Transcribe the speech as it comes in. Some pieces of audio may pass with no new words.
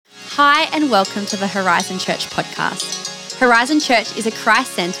Hi and welcome to the Horizon Church podcast. Horizon Church is a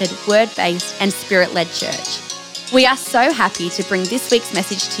Christ-centered, word-based and spirit-led church. We are so happy to bring this week's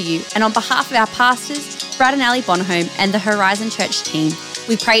message to you, and on behalf of our pastors, Brad and Ali Bonhomme and the Horizon Church team,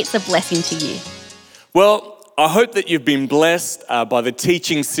 we pray it's a blessing to you. Well, I hope that you've been blessed by the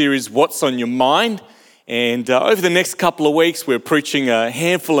teaching series, What's on Your Mind? And over the next couple of weeks, we're preaching a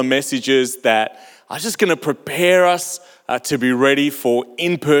handful of messages that are just going to prepare us to be ready for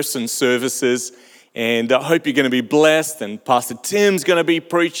in-person services. And I hope you're going to be blessed. And Pastor Tim's going to be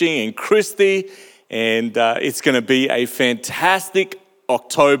preaching, and Christy. And it's going to be a fantastic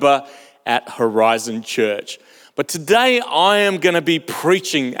October at Horizon Church. But today I am going to be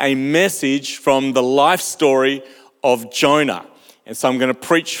preaching a message from the life story of Jonah. And so I'm going to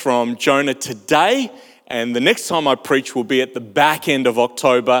preach from Jonah today. And the next time I preach will be at the back end of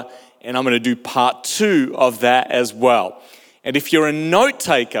October. And I'm going to do part 2 of that as well. And if you're a note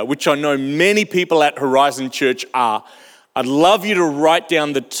taker, which I know many people at Horizon Church are, I'd love you to write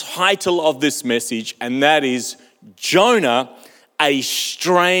down the title of this message, and that is Jonah, a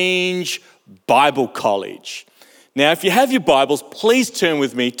Strange Bible College. Now, if you have your Bibles, please turn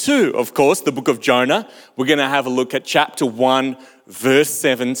with me to, of course, the book of Jonah. We're going to have a look at chapter 1, verse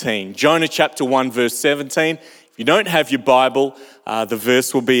 17. Jonah chapter 1, verse 17. If you don't have your Bible, the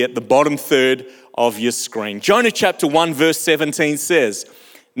verse will be at the bottom third of your screen. Jonah chapter 1, verse 17 says,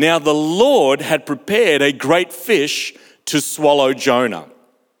 "Now the Lord had prepared a great fish to swallow Jonah.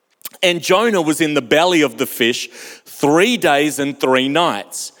 And Jonah was in the belly of the fish 3 days and 3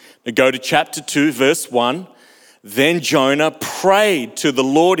 nights. Now go to chapter 2, verse 1. Then Jonah prayed to the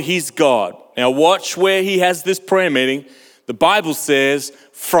Lord his God. Now watch where he has this prayer meeting. The Bible says,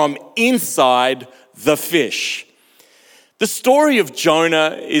 from inside the fish. The story of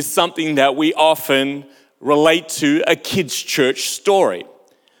Jonah is something that we often relate to a kids' church story.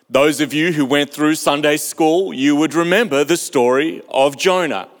 Those of you who went through Sunday school, you would remember the story of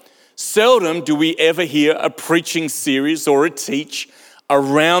Jonah. Seldom do we ever hear a preaching series or a teach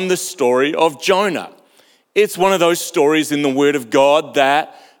around the story of Jonah. It's one of those stories in the Word of God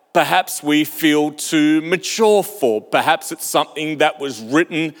that perhaps we feel too mature for. Perhaps it's something that was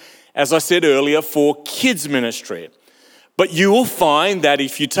written, as I said earlier, for kids' ministry. But you will find that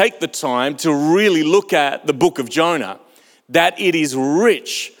if you take the time to really look at the book of Jonah, that it is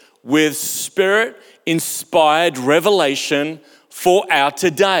rich with Spirit-inspired revelation for our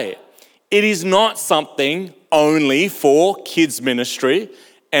today. It is not something only for kids' ministry,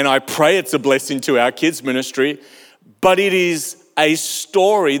 and I pray it's a blessing to our kids' ministry, but it is a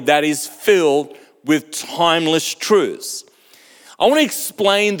story that is filled with timeless truths. I want to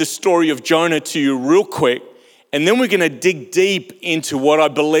explain the story of Jonah to you real quick, and then we're going to dig deep into what I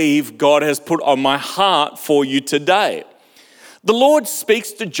believe God has put on my heart for you today. The Lord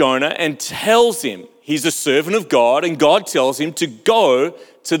speaks to Jonah and tells him he's a servant of God, and God tells him to go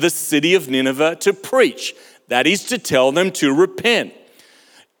to the city of Nineveh to preach. That is to tell them to repent.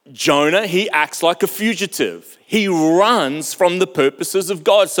 Jonah, he acts like a fugitive. He runs from the purposes of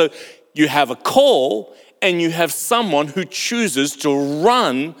God. So you have a call and you have someone who chooses to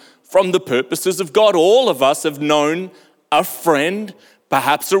run from the purposes of God. All of us have known a friend,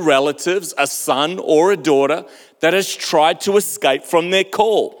 perhaps a relative, a son or a daughter that has tried to escape from their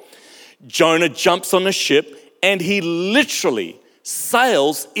call. Jonah jumps on a ship and he literally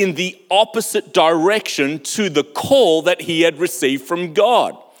sails in the opposite direction to the call that he had received from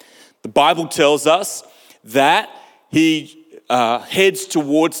God. The Bible tells us that he heads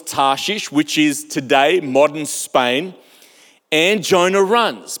towards Tarshish, which is today modern Spain, and Jonah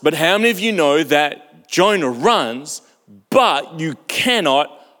runs. But how many of you know that Jonah runs, but you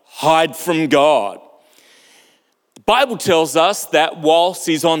cannot hide from God? The Bible tells us that whilst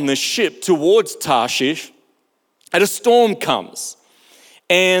he's on the ship towards Tarshish, a storm comes.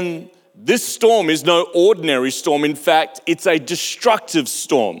 And this storm is no ordinary storm. In fact, it's a destructive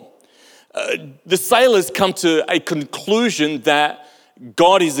storm. The sailors come to a conclusion that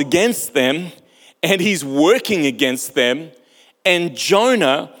God is against them and he's working against them. And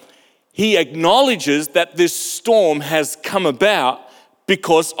Jonah, he acknowledges that this storm has come about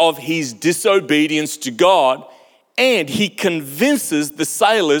because of his disobedience to God, and he convinces the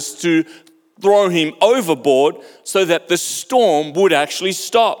sailors to throw him overboard so that the storm would actually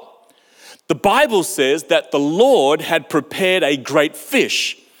stop. The Bible says that the Lord had prepared a great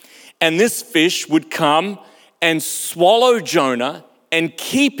fish, and this fish would come and swallow Jonah and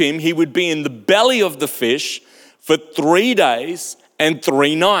keep him. He would be in the belly of the fish for 3 days and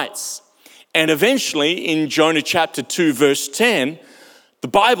 3 nights. And eventually in Jonah chapter 2, verse 10, the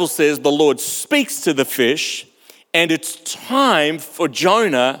Bible says the Lord speaks to the fish, and it's time for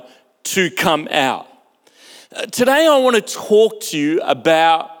Jonah to come out. Today I want to talk to you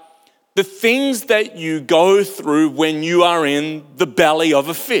about the things that you go through when you are in the belly of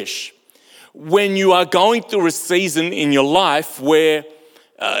a fish. When you are going through a season in your life where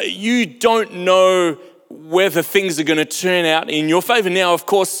you don't know whether things are going to turn out in your favor. Now, of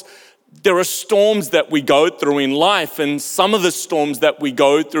course, there are storms that we go through in life, and some of the storms that we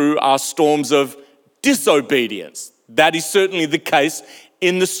go through are storms of disobedience. That is certainly the case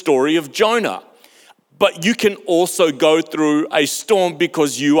in the story of Jonah. But you can also go through a storm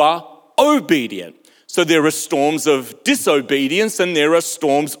because you are obedient. So there are storms of disobedience and there are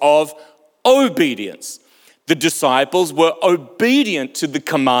storms of obedience. The disciples were obedient to the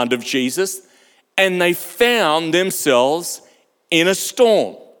command of Jesus and they found themselves in a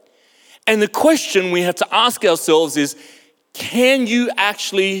storm. And the question we have to ask ourselves is, can you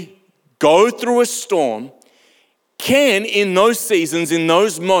actually go through a storm? Can, in those seasons, in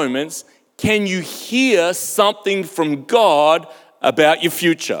those moments, can you hear something from God about your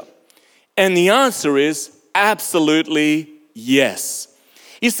future? And the answer is absolutely yes.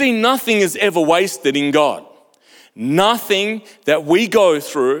 You see, nothing is ever wasted in God. Nothing that we go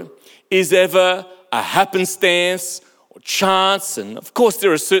through is ever a happenstance or chance. And of course,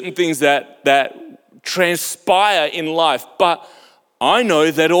 there are certain things that transpire in life. But I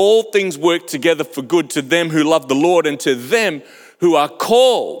know that all things work together for good to them who love the Lord and to them who are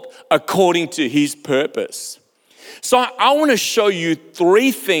called according to his purpose. So I want to show you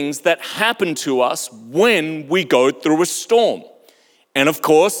 3 things that happen to us when we go through a storm. And of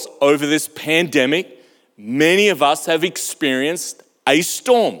course, over this pandemic, many of us have experienced a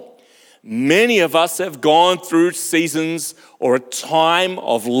storm. Many of us have gone through seasons or a time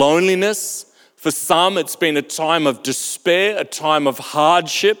of loneliness. For some, it's been a time of despair, a time of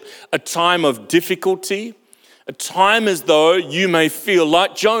hardship, a time of difficulty, a time as though you may feel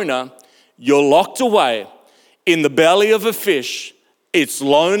like Jonah, you're locked away in the belly of a fish. It's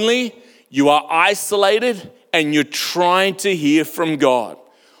lonely, you are isolated, and you're trying to hear from God.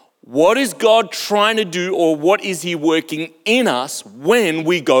 What is God trying to do, or what is he working in us when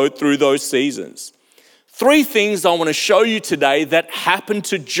we go through those seasons? 3 things I want to show you today that happened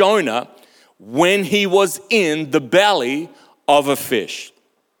to Jonah when he was in the belly of a fish.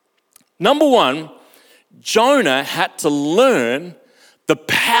 Number 1, Jonah had to learn the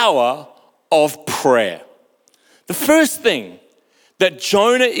power of prayer. The first thing that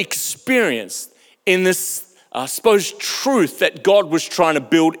Jonah experienced in this, truth that God was trying to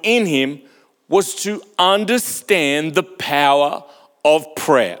build in him was to understand the power of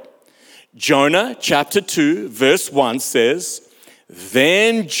prayer. Jonah chapter 2, verse 1 says,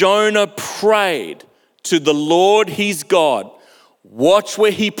 "Then Jonah prayed to the Lord his God." Watch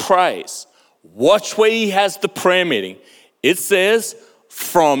where he prays. Watch where he has the prayer meeting. It says,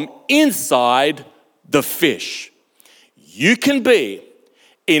 from inside the fish. You can be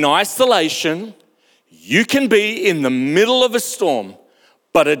in isolation. You can be in the middle of a storm,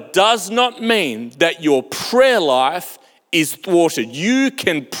 but it does not mean that your prayer life is thwarted. You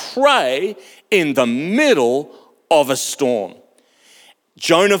can pray in the middle of a storm.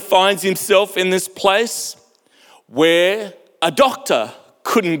 Jonah finds himself in this place where a doctor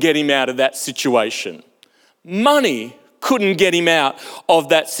couldn't get him out of that situation. Money couldn't get him out of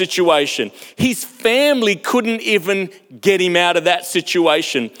that situation. His family couldn't even get him out of that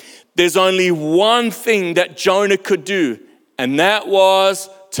situation. There's only one thing that Jonah could do, and that was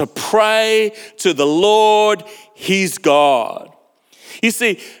to pray to the Lord, his God. You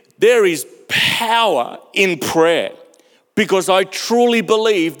see, there is power in prayer because I truly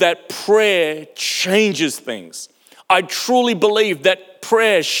believe that prayer changes things. I truly believe that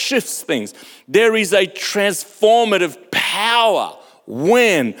prayer shifts things. There is a transformative power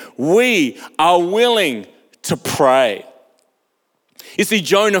when we are willing to pray. You see,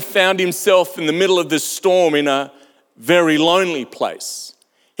 Jonah found himself in the middle of this storm in a very lonely place.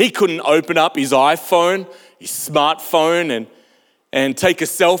 He couldn't open up his iPhone, his smartphone, and take a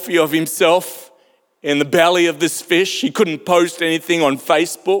selfie of himself in the belly of this fish. He couldn't post anything on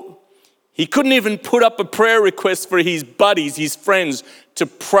Facebook. He couldn't even put up a prayer request for his buddies, his friends, to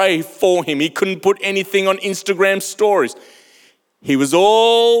pray for him. He couldn't put anything on Instagram stories. He was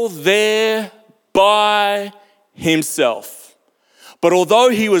all there by himself. But although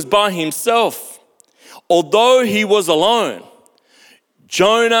he was by himself, although he was alone,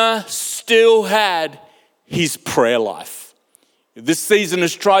 Jonah still had his prayer life. This season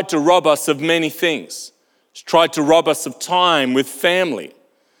has tried to rob us of many things. It's tried to rob us of time with family.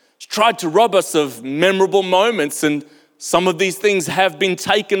 It's tried to rob us of memorable moments, and some of these things have been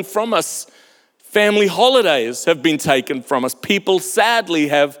taken from us. Family holidays have been taken from us. People sadly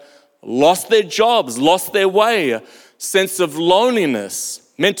have lost their jobs, lost their way, a sense of loneliness,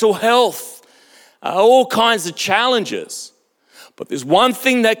 mental health, all kinds of challenges. But there's one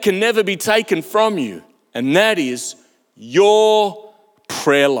thing that can never be taken from you, and that is your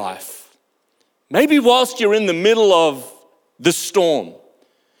prayer life. Maybe whilst you're in the middle of the storm,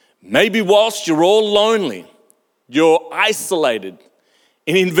 maybe whilst you're all lonely, you're isolated,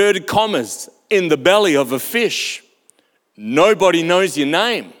 in inverted commas, in the belly of a fish. Nobody knows your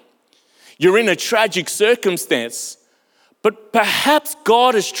name. You're in a tragic circumstance, but perhaps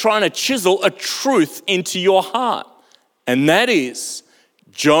God is trying to chisel a truth into your heart. And that is,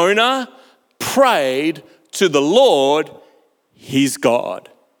 Jonah prayed to the Lord, his God.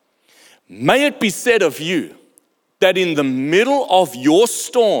 May it be said of you that in the middle of your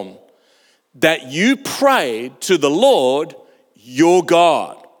storm, that you prayed to the Lord, your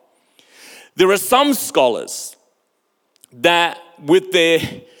God. There are some scholars that with their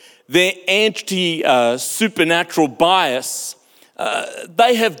anti-supernatural bias,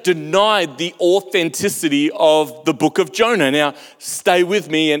 they have denied the authenticity of the book of Jonah. Now, stay with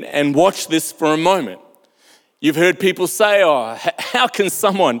me and watch this for a moment. You've heard people say, how can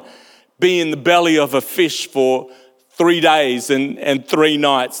someone be in the belly of a fish for 3 days and 3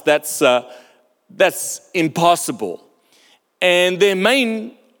 nights? That's impossible. And their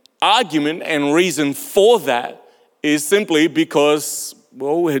main argument and reason for that is simply because,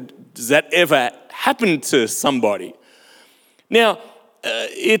 well, does that ever happen to somebody? Now,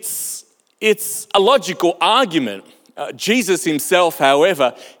 it's a logical argument. Jesus himself,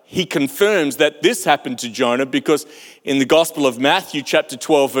 however, he confirms that this happened to Jonah because in the Gospel of Matthew, chapter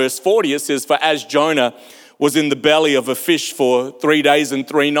 12, verse 40, it says, "For as Jonah was in the belly of a fish for 3 days and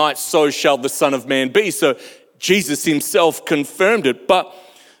 3 nights, so shall the Son of Man be." So Jesus himself confirmed it. But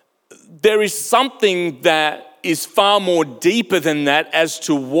there is something that is far more deeper than that as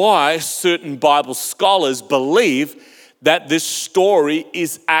to why certain Bible scholars believe that this story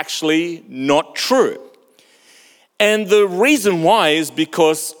is actually not true. And the reason why is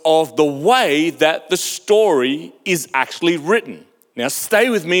because of the way that the story is actually written. Now, stay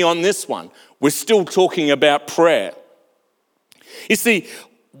with me on this one. We're still talking about prayer. You see,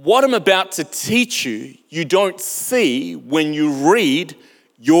 what I'm about to teach you, you don't see when you read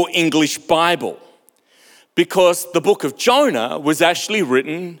your English Bible, because the book of Jonah was actually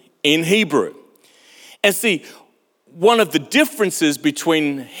written in Hebrew. And see, one of the differences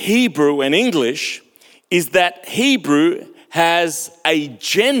between Hebrew and English is that Hebrew has a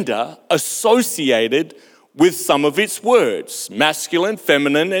gender associated with some of its words, masculine,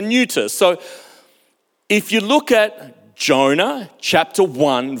 feminine, and neuter. So if you look at Jonah chapter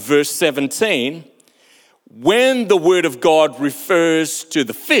 1, verse 17, when the word of God refers to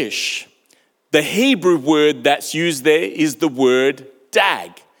the fish, the Hebrew word that's used there is the word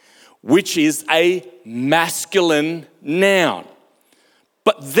dag, which is a masculine noun.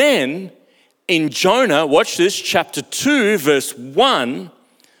 But then in Jonah, watch this, chapter 2, verse 1,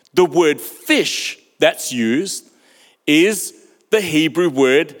 the word fish that's used is the Hebrew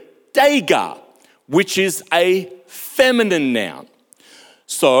word dagar, which is a feminine noun.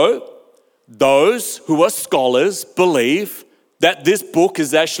 So those who are scholars believe that this book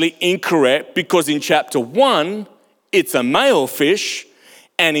is actually incorrect because in chapter 1, it's a male fish,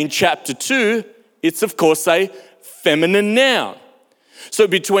 and in chapter 2, it's of course a feminine noun. So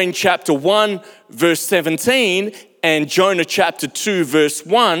between chapter 1, verse 17, and Jonah chapter 2, verse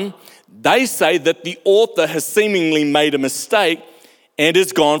 1, they say that the author has seemingly made a mistake and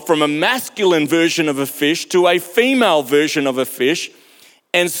has gone from a masculine version of a fish to a female version of a fish.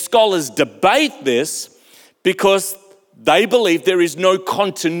 And scholars debate this because they believe there is no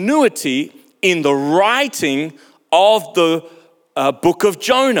continuity in the writing of the book of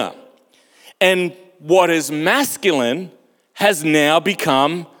Jonah. And what is masculine has now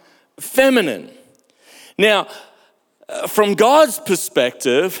become feminine. Now, from God's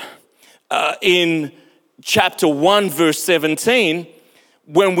perspective, in chapter 1, verse 17,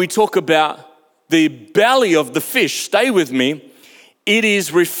 when we talk about the belly of the fish, stay with me, it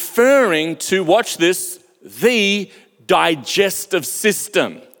is referring to, watch this, the digestive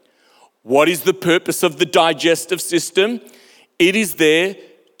system. What is the purpose of the digestive system? It is there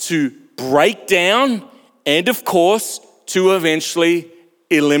to break down and, of course, to eventually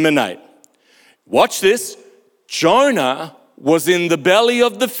eliminate. Watch this. Jonah was in the belly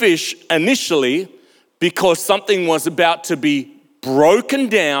of the fish initially because something was about to be broken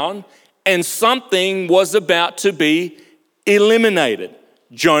down and something was about to be eliminated.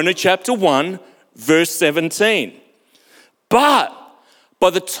 Jonah chapter 1, verse 17. But by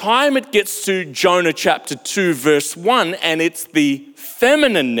the time it gets to Jonah chapter 2, verse 1, and it's the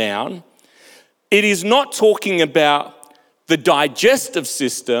feminine noun, it is not talking about the digestive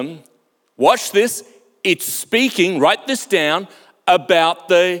system. Watch this. It's speaking, write this down, about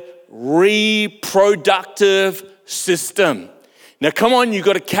the reproductive system. Now, come on, you've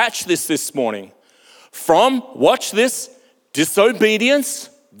got to catch this morning. From, watch this,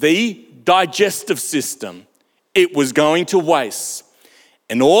 disobedience, the digestive system, it was going to waste.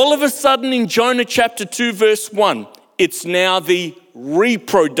 And all of a sudden in Jonah chapter 2, verse 1, it's now the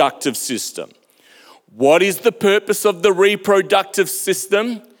reproductive system. What is the purpose of the reproductive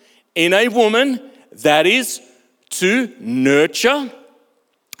system in a woman? That is to nurture,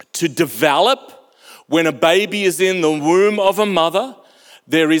 to develop. When a baby is in the womb of a mother,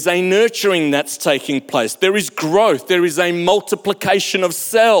 there is a nurturing that's taking place. There is growth. There is a multiplication of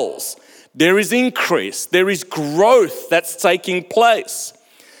cells. There is increase. There is growth that's taking place.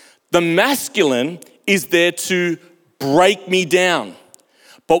 The masculine is there to break me down.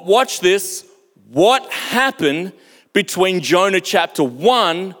 But watch this. What happened between Jonah chapter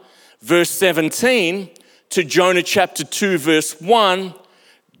 1, verse 17, to Jonah chapter 2, verse 1?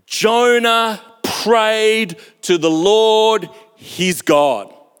 Jonah prayed to the Lord his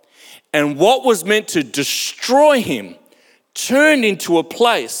God. And what was meant to destroy him turned into a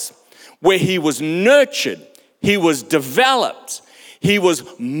place where he was nurtured, he was developed, he was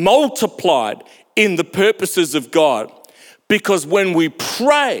multiplied in the purposes of God. Because when we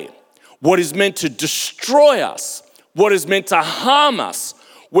pray, what is meant to destroy us, what is meant to harm us,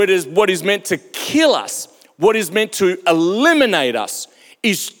 what is meant to kill us, what is meant to eliminate us,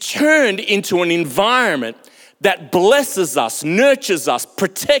 is turned into an environment that blesses us, nurtures us,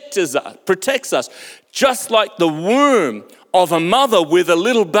 protects us, just like the womb of a mother with a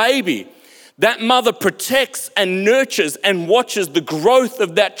little baby. That mother protects and nurtures and watches the growth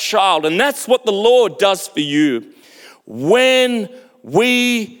of that child. And that's what the Lord does for you when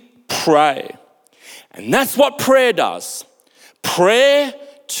we pray. And that's what prayer does. Prayer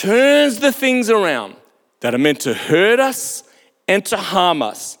turns the things around that are meant to hurt us and to harm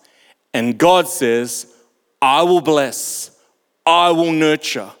us. And God says, I will bless, I will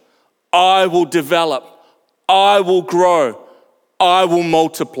nurture, I will develop, I will grow, I will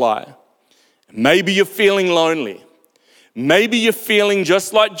multiply. Maybe you're feeling lonely. Maybe you're feeling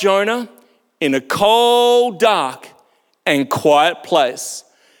just like Jonah in a cold, dark, and quiet place.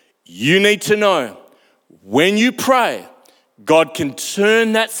 You need to know when you pray, God can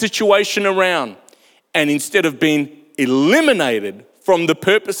turn that situation around, and instead of being eliminated from the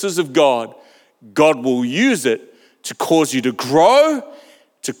purposes of God, God will use it to cause you to grow,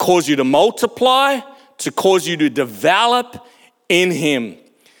 to cause you to multiply, to cause you to develop in Him.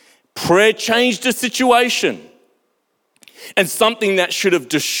 Prayer changed a situation, and something that should have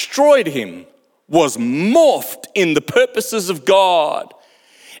destroyed him was morphed in the purposes of God,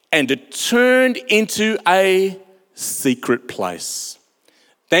 and it turned into a secret place.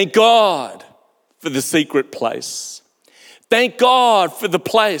 Thank God for the secret place. Thank God for the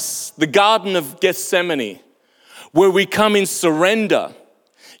place, the Garden of Gethsemane, where we come in surrender.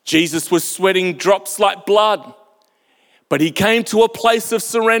 Jesus was sweating drops like blood, but he came to a place of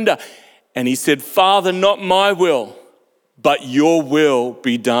surrender and he said, Father, not my will, but your will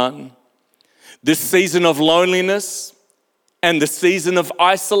be done. This season of loneliness and the season of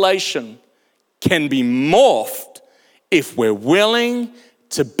isolation can be morphed if we're willing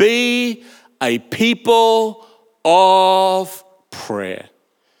to be a people of prayer.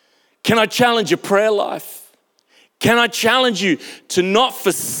 Can I challenge your prayer life? Can I challenge you to not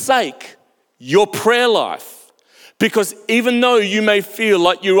forsake your prayer life? Because even though you may feel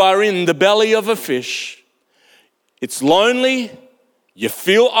like you are in the belly of a fish, it's lonely, you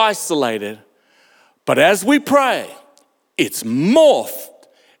feel isolated, but as we pray, it's morphed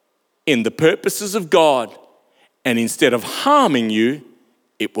in the purposes of God, and instead of harming you,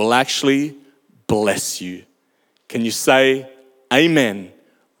 it will actually bless you. Can you say amen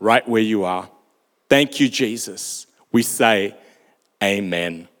right where you are? Thank you, Jesus. We say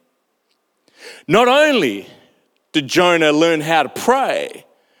amen. Not only did Jonah learn how to pray,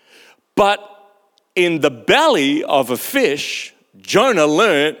 but in the belly of a fish, Jonah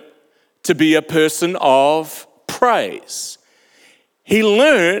learned to be a person of praise. He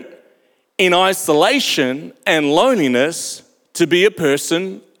learned in isolation and loneliness to be a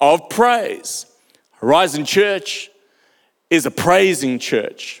person of praise. Horizon Church is a praising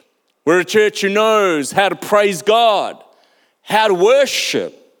church. We're a church who knows how to praise God, how to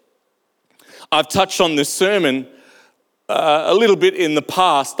worship. I've touched on this sermon a little bit in the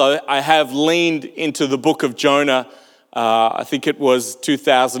past. I have leaned into the book of Jonah I think it was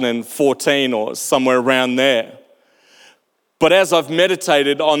 2014 or somewhere around there. But as I've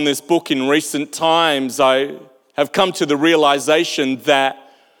meditated on this book in recent times, I have come to the realization that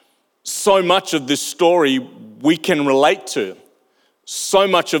so much of this story we can relate to. So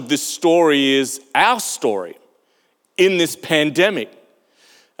much of this story is our story in this pandemic.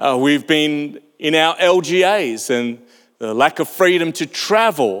 We've been in our LGAs and the lack of freedom to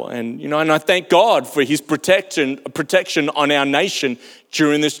travel. And I thank God for his protection on our nation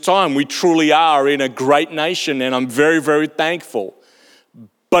during this time. We truly are in a great nation, and I'm very, very thankful.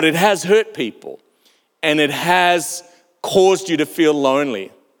 But it has hurt people, and it has caused you to feel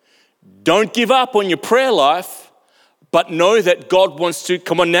lonely. Don't give up on your prayer life, but know that God wants to,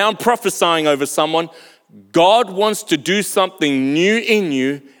 come on, now I'm prophesying over someone. God wants to do something new in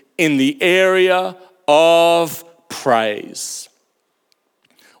you in the area of praise.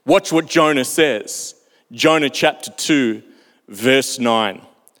 Watch what Jonah says. Jonah chapter 2, verse 9.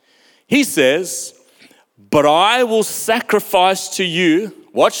 He says, "But I will sacrifice to you,"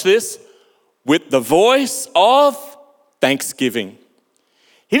 watch this, "with the voice of thanksgiving."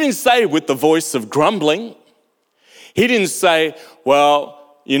 He didn't say with the voice of grumbling. He didn't say,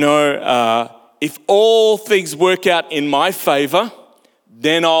 if all things work out in my favor,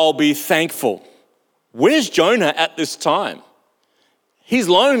 then I'll be thankful. Where's Jonah at this time? He's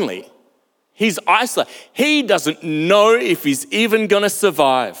lonely. He's isolated. He doesn't know if he's even going to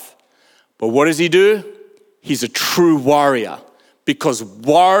survive. But what does he do? He's a true warrior, because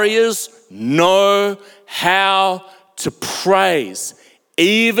warriors know how to praise.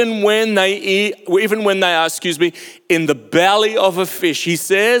 Even when they are, in the belly of a fish. He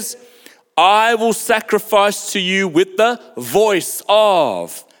says, "I will sacrifice to you with the voice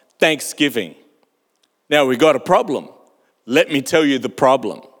of thanksgiving." Now, we got a problem. Let me tell you the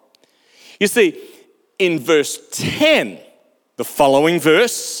problem. You see, in verse 10, the following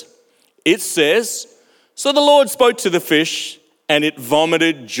verse, it says, "So the Lord spoke to the fish, and it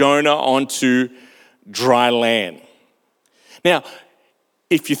vomited Jonah onto dry land." Now,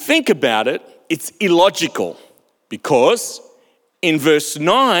 if you think about it, it's illogical, because in verse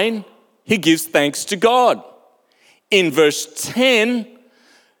 9, he gives thanks to God. In verse 10,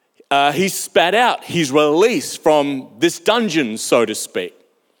 he's spat out. He's released from this dungeon, so to speak.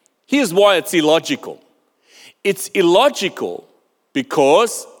 Here's why it's illogical. It's illogical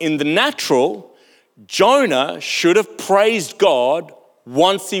because in the natural, Jonah should have praised God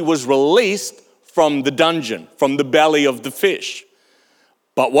once he was released from the dungeon, from the belly of the fish.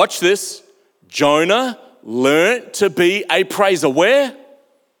 But watch this. Jonah learned to be a praiser. Where?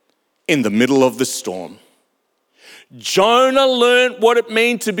 In the middle of the storm. Jonah learned what it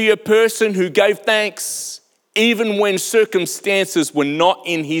meant to be a person who gave thanks even when circumstances were not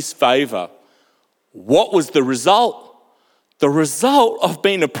in his favor. What was the result? The result of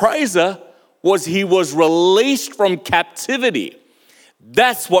being a praiser was he was released from captivity.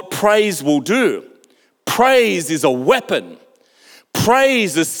 That's what praise will do. Praise is a weapon.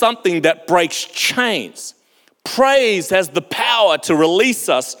 Praise is something that breaks chains. Praise has the power to release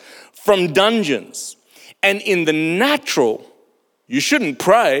us from dungeons. And in the natural, you shouldn't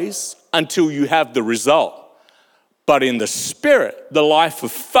praise until you have the result. But in the spirit, the life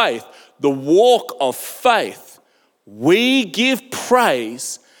of faith, the walk of faith, we give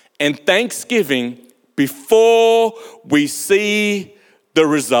praise and thanksgiving before we see the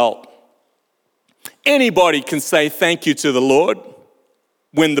result. Anybody can say thank you to the Lord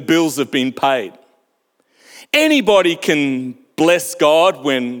when the bills have been paid. Anybody can bless God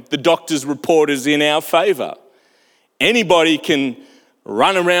when the doctor's report is in our favor. Anybody can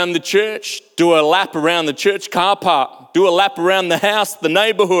run around the church, do a lap around the church car park, do a lap around the house, the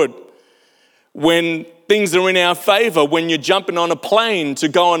neighborhood, when things are in our favor, when you're jumping on a plane to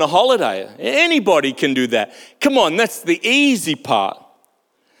go on a holiday. Anybody can do that. Come on, that's the easy part.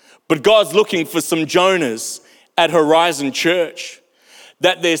 But God's looking for some Jonahs at Horizon Church,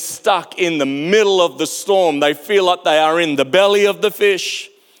 that they're stuck in the middle of the storm. They feel like they are in the belly of the fish,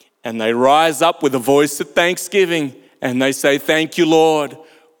 and they rise up with a voice of thanksgiving, and they say, "Thank you, Lord.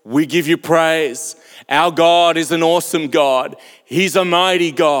 We give you praise. Our God is an awesome God. He's a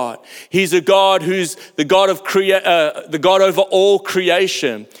mighty God. He's a God who's the God the God over all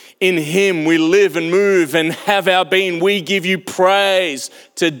creation. In him we live and move and have our being. We give you praise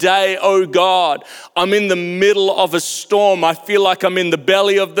today, oh God. I'm in the middle of a storm. I feel like I'm in the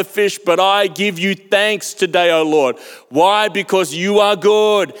belly of the fish, but I give you thanks today, oh Lord. Why? Because you are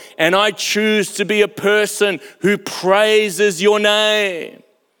good, and I choose to be a person who praises your name."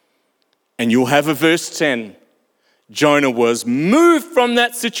 And you'll have a verse 10. Jonah was moved from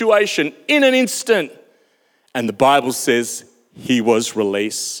that situation in an instant, And the Bible says he was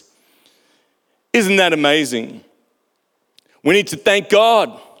released. Isn't that amazing? We need to thank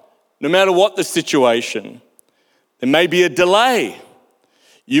God, no matter what the situation. There may be a delay.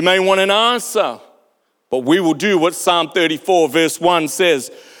 You may want an answer, but we will do what Psalm 34 verse 1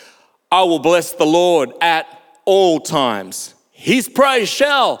 says. I will bless the Lord at all times. His praise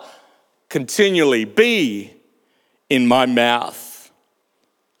shall continually be in my mouth.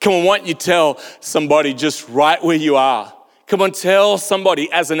 Come on, why don't you tell somebody just right where you are? Come on, tell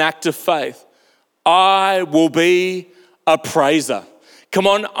somebody as an act of faith, I will be a praiser. Come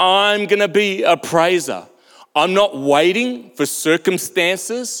on, I'm going to be a praiser. I'm not waiting for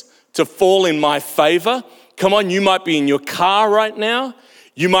circumstances to fall in my favor. Come on, you might be in your car right now.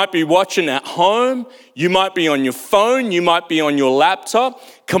 You might be watching at home. You might be on your phone. You might be on your laptop.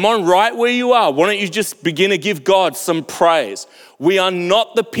 Come on, right where you are. Why don't you just begin to give God some praise? We are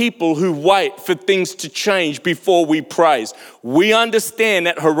not the people who wait for things to change before we praise. We understand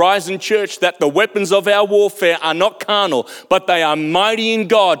at Horizon Church that the weapons of our warfare are not carnal, but they are mighty in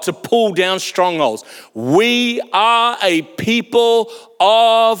God to pull down strongholds. We are a people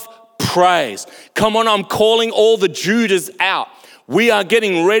of praise. Come on, I'm calling all the Judas out. We are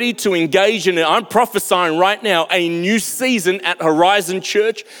getting ready to engage in it. I'm prophesying right now a new season at Horizon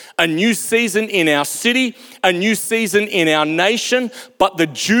Church, a new season in our city, a new season in our nation. But the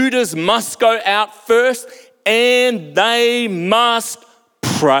Judas must go out first and they must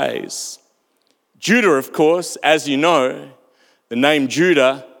praise. Judah, of course, as you know, the name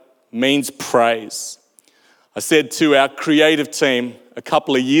Judah means praise. I said to our creative team a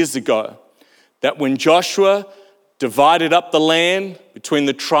couple of years ago that when Joshua divided up the land between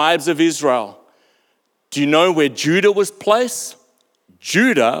the tribes of Israel, do you know where Judah was placed?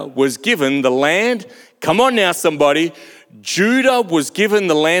 Judah was given the land. Come on now, somebody. Judah was given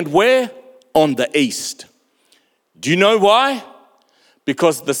the land where? On the east. Do you know why?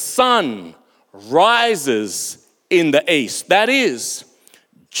 Because the sun rises in the east. That is,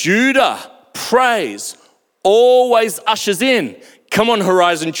 Judah, praise, always ushers in. Come on,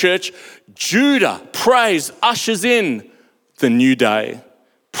 Horizon Church. Judah, praise, ushers in the new day.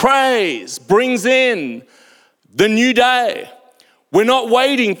 Praise brings in the new day. We're not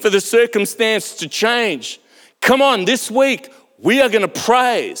waiting for the circumstance to change. Come on, this week, we are going to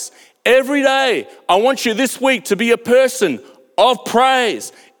praise. Every day, I want you this week to be a person of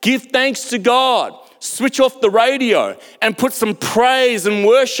praise. Give thanks to God. Switch off the radio and put some praise and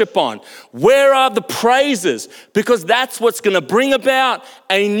worship on. Where are the praises? Because that's what's going to bring about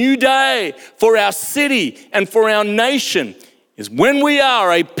a new day for our city and for our nation, is when we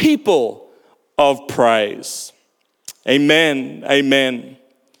are a people of praise. Amen, amen.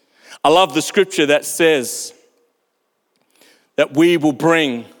 I love the scripture that says that we will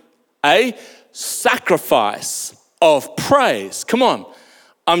bring a sacrifice of praise. Come on,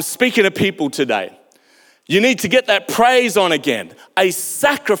 I'm speaking to people today. You need to get that praise on again. A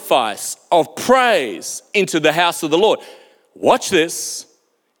sacrifice of praise into the house of the Lord. Watch this.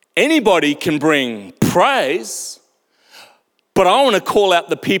 Anybody can bring praise, but I want to call out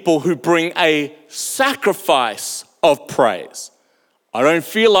the people who bring a sacrifice of praise. I don't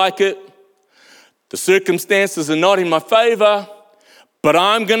feel like it. The circumstances are not in my favor, but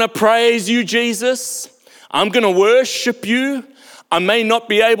I'm going to praise you, Jesus. I'm going to worship you. I may not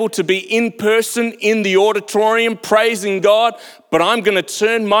be able to be in person in the auditorium praising God, but I'm going to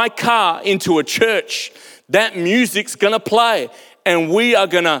turn my car into a church. That music's going to play, and we are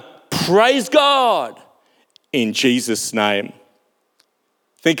going to praise God in Jesus' name.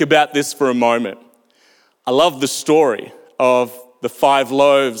 Think about this for a moment. I love the story of the 5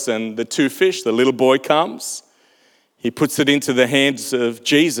 loaves and the 2 fish. The little boy comes. He puts it into the hands of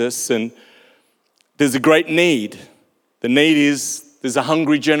Jesus, and there's a great need. The need is there's a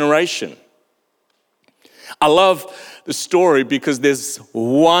hungry generation. I love the story because there's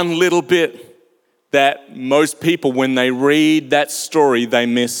one little bit that most people, when they read that story, they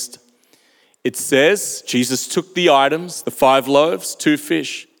missed. It says, Jesus took the items, the 5 loaves, 2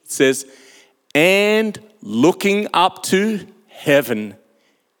 fish. It says, and looking up to heaven,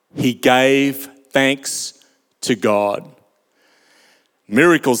 he gave thanks to God.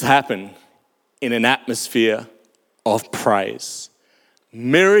 Miracles happen in an atmosphere of praise.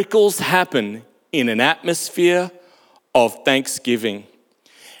 Miracles happen in an atmosphere of thanksgiving.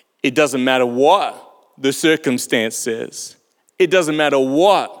 It doesn't matter what the circumstance says. It doesn't matter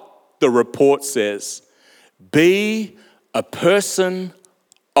what the report says. Be a person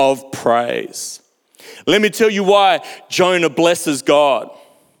of praise. Let me tell you why Jonah blesses God.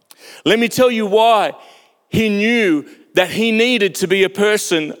 Let me tell you why he knew that he needed to be a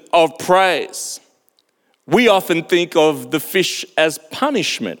person of praise. we often think of the fish as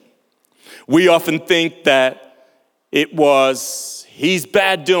punishment. We often think that it was his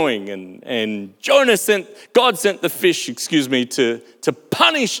bad doing and God sent the fish, to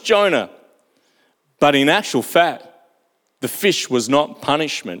punish Jonah. But in actual fact, the fish was not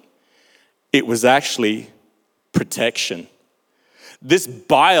punishment. It was actually protection. This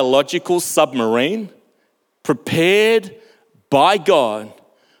biological submarine prepared by God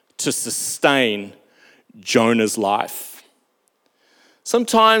to sustain Jonah's life.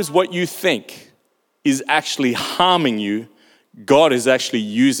 Sometimes what you think is actually harming you, God is actually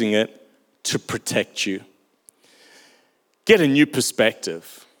using it to protect you. Get a new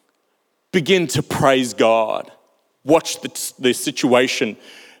perspective. Begin to praise God. Watch the situation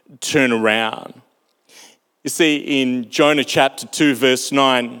turn around. You see, in Jonah chapter 2, verse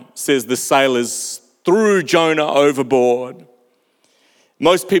 9, says the sailors threw Jonah overboard.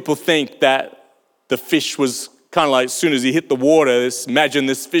 Most people think that the fish was kind of like, as soon as he hit the water, imagine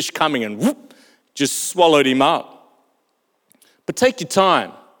this fish coming and whoop, just swallowed him up. But take your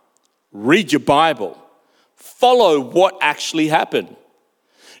time, read your Bible, follow what actually happened.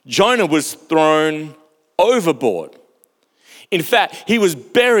 Jonah was thrown overboard. In fact, he was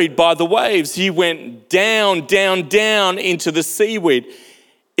buried by the waves. He went down, down, down into the seaweed.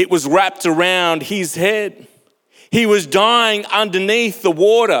 It was wrapped around his head. He was dying underneath the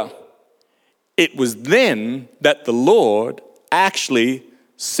water. It was then that the Lord actually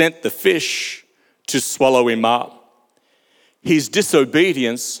sent the fish to swallow him up. His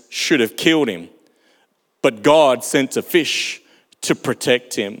disobedience should have killed him, but God sent a fish to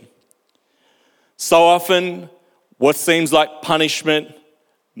protect him. So often, what seems like punishment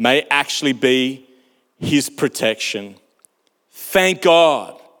may actually be his protection. Thank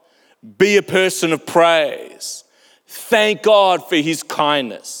God. Be a person of praise. Thank God for his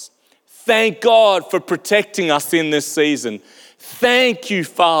kindness. Thank God for protecting us in this season. Thank you,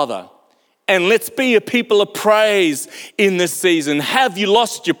 Father. And let's be a people of praise in this season. Have you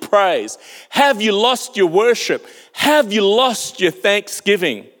lost your praise? Have you lost your worship? Have you lost your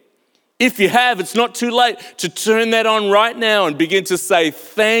thanksgiving? If you have, it's not too late to turn that on right now and begin to say,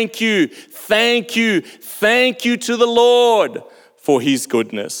 thank you, thank you, thank you to the Lord for his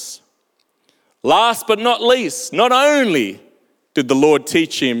goodness. Last but not least, not only did the Lord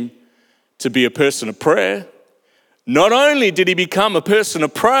teach him to be a person of prayer, not only did he become a person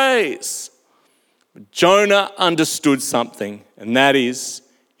of praise, but Jonah understood something, and that is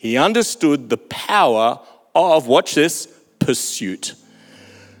he understood the power of, watch this, pursuit.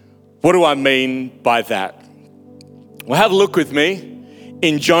 What do I mean by that? Well, have a look with me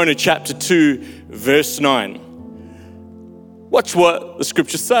in Jonah chapter 2, verse 9. Watch what the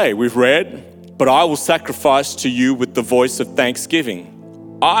scriptures say. We've read, but I will sacrifice to you with the voice of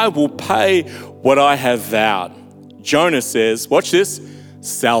thanksgiving. I will pay what I have vowed. Jonah says, watch this,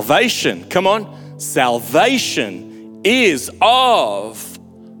 salvation. Come on. Salvation is of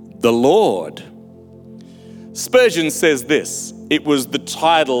the Lord. Spurgeon says this. It was the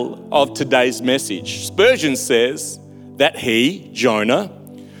title of today's message. Spurgeon says that he, Jonah,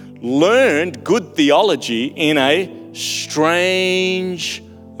 learned good theology in a strange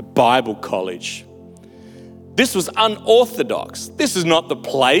Bible college. This was unorthodox. This is not the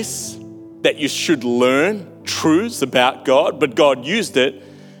place that you should learn truths about God, but God used it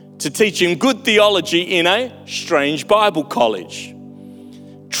to teach him good theology in a strange Bible college.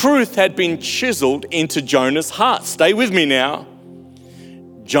 Truth had been chiseled into Jonah's heart. Stay with me now.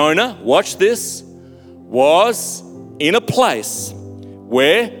 Jonah, watch this, was in a place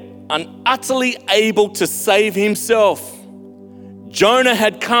where utterly able to save himself. Jonah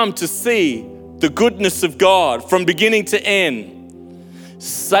had come to see the goodness of God from beginning to end.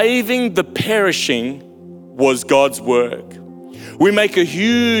 Saving the perishing was God's work. We make a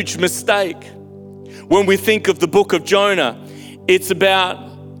huge mistake when we think of the book of Jonah. It's about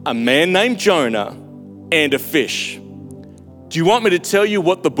a man named Jonah and a fish. Do you want me to tell you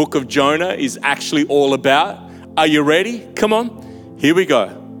what the book of Jonah is actually all about? Are you ready? Come on, here we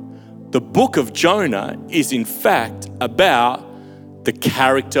go. The book of Jonah is in fact about the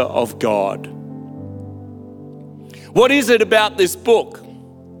character of God. What is it about this book?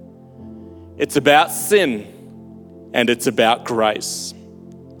 It's about sin and it's about grace.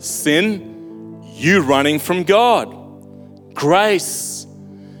 Sin, you running from God. Grace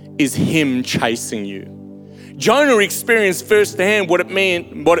is him chasing you. Jonah experienced firsthand what it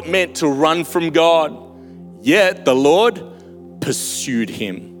meant to run from God, yet the Lord pursued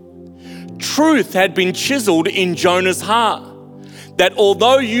him. Truth had been chiseled in Jonah's heart, that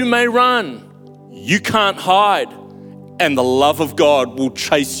although you may run, you can't hide, and the love of God will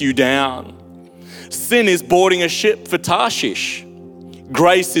chase you down. Sin is boarding a ship for Tarshish.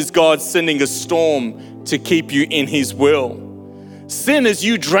 Grace is God sending a storm to keep you in his will. Sin is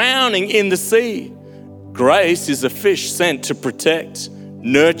you drowning in the sea. Grace is a fish sent to protect,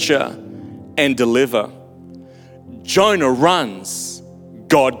 nurture, and deliver. Jonah runs,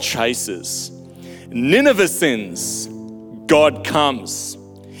 God chases. Nineveh sins, God comes.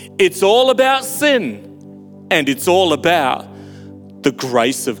 It's all about sin, and it's all about the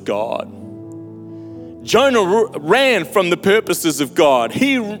grace of God. Jonah ran from the purposes of God.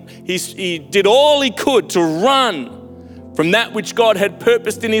 He did all he could to run from that which God had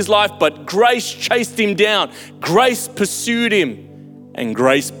purposed in his life, but grace chased him down. Grace pursued him, and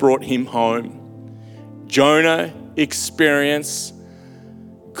grace brought him home. Jonah experienced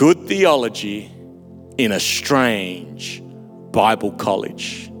good theology in a strange Bible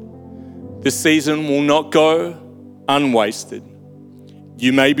college. This season will not go unwasted.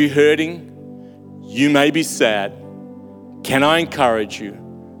 You may be hurting. You may be sad. Can I encourage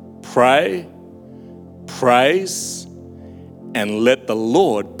you? Pray, praise, and let the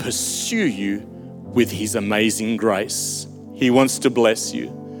Lord pursue you with his amazing grace. He wants to bless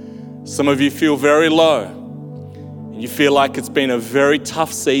you. Some of you feel very low. You feel like it's been a very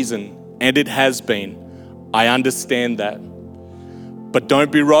tough season, and it has been. I understand that. But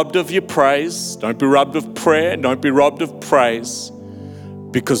don't be robbed of your praise. Don't be robbed of prayer. Don't be robbed of praise,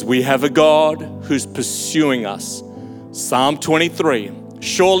 because we have a God who's pursuing us. Psalm 23,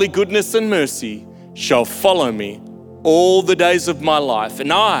 surely goodness and mercy shall follow me all the days of my life,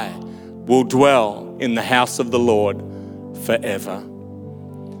 and I will dwell in the house of the Lord forever.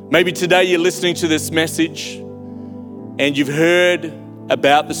 Maybe today you're listening to this message and you've heard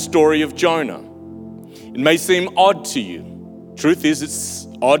about the story of Jonah. It may seem odd to you. Truth is, it's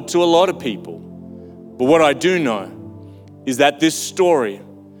odd to a lot of people. But what I do know is that this story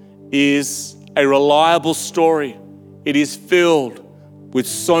is a reliable story. It is filled with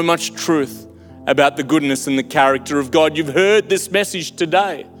so much truth about the goodness and the character of God. You've heard this message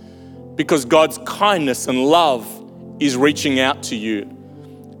today because God's kindness and love is reaching out to you.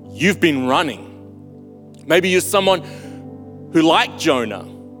 You've been running. Maybe you're someone who, like Jonah,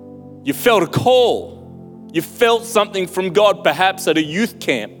 you felt a call. You felt something from God, perhaps at a youth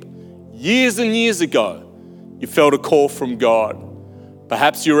camp years and years ago. You felt a call from God.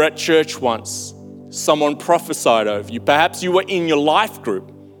 Perhaps you were at church once. Someone prophesied over you. Perhaps you were in your life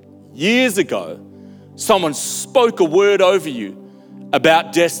group years ago. Someone spoke a word over you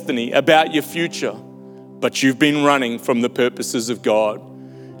about destiny, about your future, but you've been running from the purposes of God.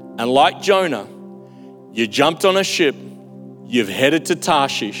 And like Jonah, you jumped on a ship, you've headed to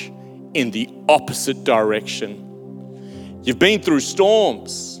Tarshish in the opposite direction. You've been through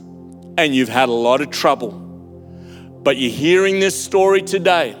storms and you've had a lot of trouble, but you're hearing this story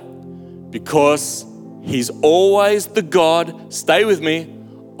today because he's always the God, stay with me,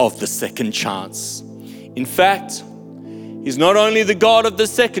 of the second chance. In fact, he's not only the God of the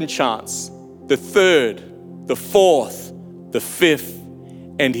second chance, the third, the fourth, the fifth,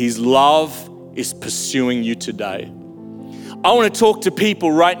 and his love is pursuing you today. I want to talk to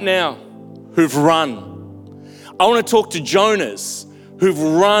people right now who've run. I want to talk to Jonahs who've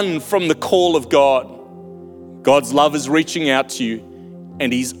run from the call of God. God's love is reaching out to you,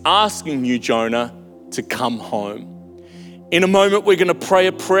 and he's asking you, Jonah, to come home. In a moment, we're going to pray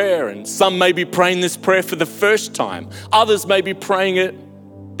a prayer, and some may be praying this prayer for the first time. Others may be praying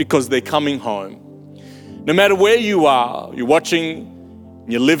it because they're coming home. No matter where you are, you're watching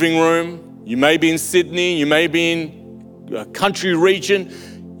in your living room, you may be in Sydney, you may be in a country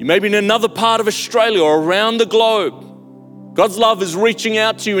region, you may be in another part of Australia or around the globe. God's love is reaching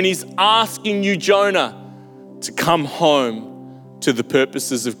out to you, and he's asking you, Jonah, to come home to the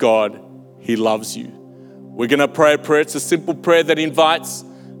purposes of God. He loves you. We're going to pray a prayer. It's a simple prayer that invites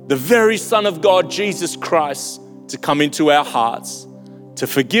the very Son of God, Jesus Christ, to come into our hearts, to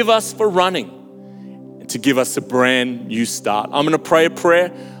forgive us for running, and to give us a brand new start. I'm going to pray a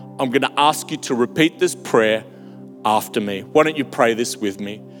prayer. I'm going to ask you to repeat this prayer after me. Why don't you pray this with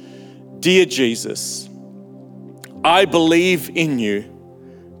me? Dear Jesus, I believe in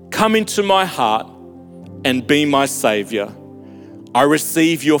you. Come into my heart and be my Savior. I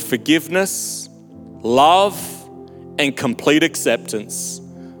receive your forgiveness, love, and complete acceptance.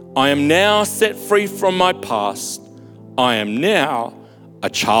 I am now set free from my past. I am now a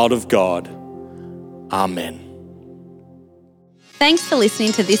child of God. Amen. Thanks for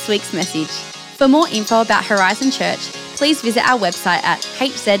listening to this week's message. For more info about Horizon Church, please visit our website at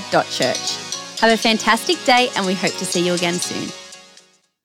hz.church. Have a fantastic day, and we hope to see you again soon.